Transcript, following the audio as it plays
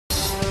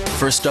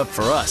First up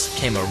for us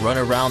came a run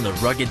around the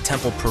rugged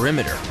temple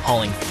perimeter,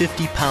 hauling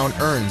 50-pound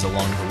urns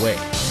along the way.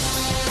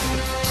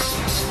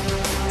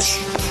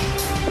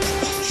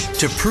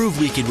 To prove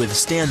we could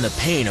withstand the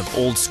pain of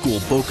old-school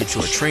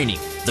Bokator training,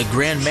 the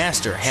Grand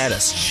Master had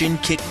us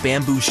shin-kick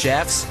bamboo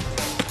shafts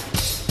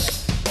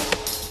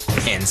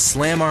and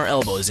slam our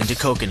elbows into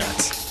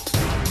coconuts.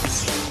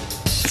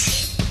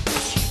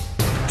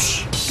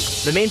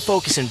 The main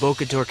focus in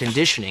Bokator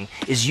conditioning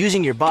is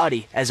using your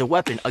body as a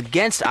weapon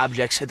against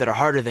objects that are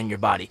harder than your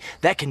body.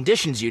 That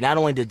conditions you not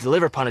only to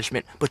deliver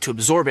punishment, but to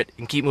absorb it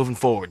and keep moving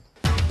forward.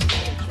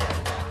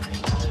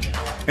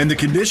 And the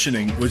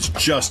conditioning was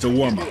just a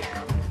warm-up.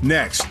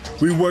 Next,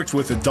 we worked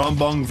with the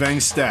Dombong Vang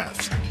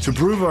staffs to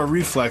prove our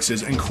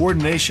reflexes and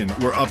coordination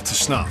were up to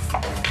snuff.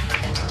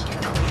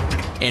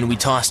 And we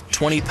tossed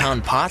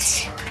 20-pound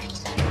pots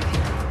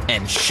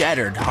and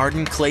shattered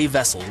hardened clay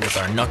vessels with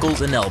our knuckles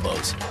and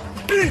elbows.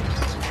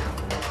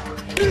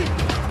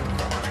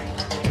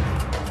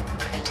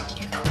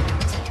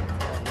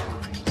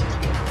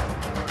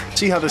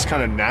 See how this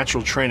kind of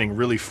natural training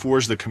really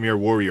forged the Khmer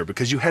warrior,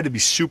 because you had to be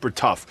super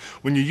tough.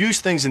 When you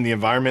use things in the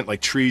environment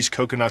like trees,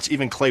 coconuts,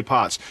 even clay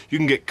pots, you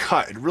can get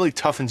cut. It really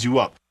toughens you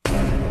up.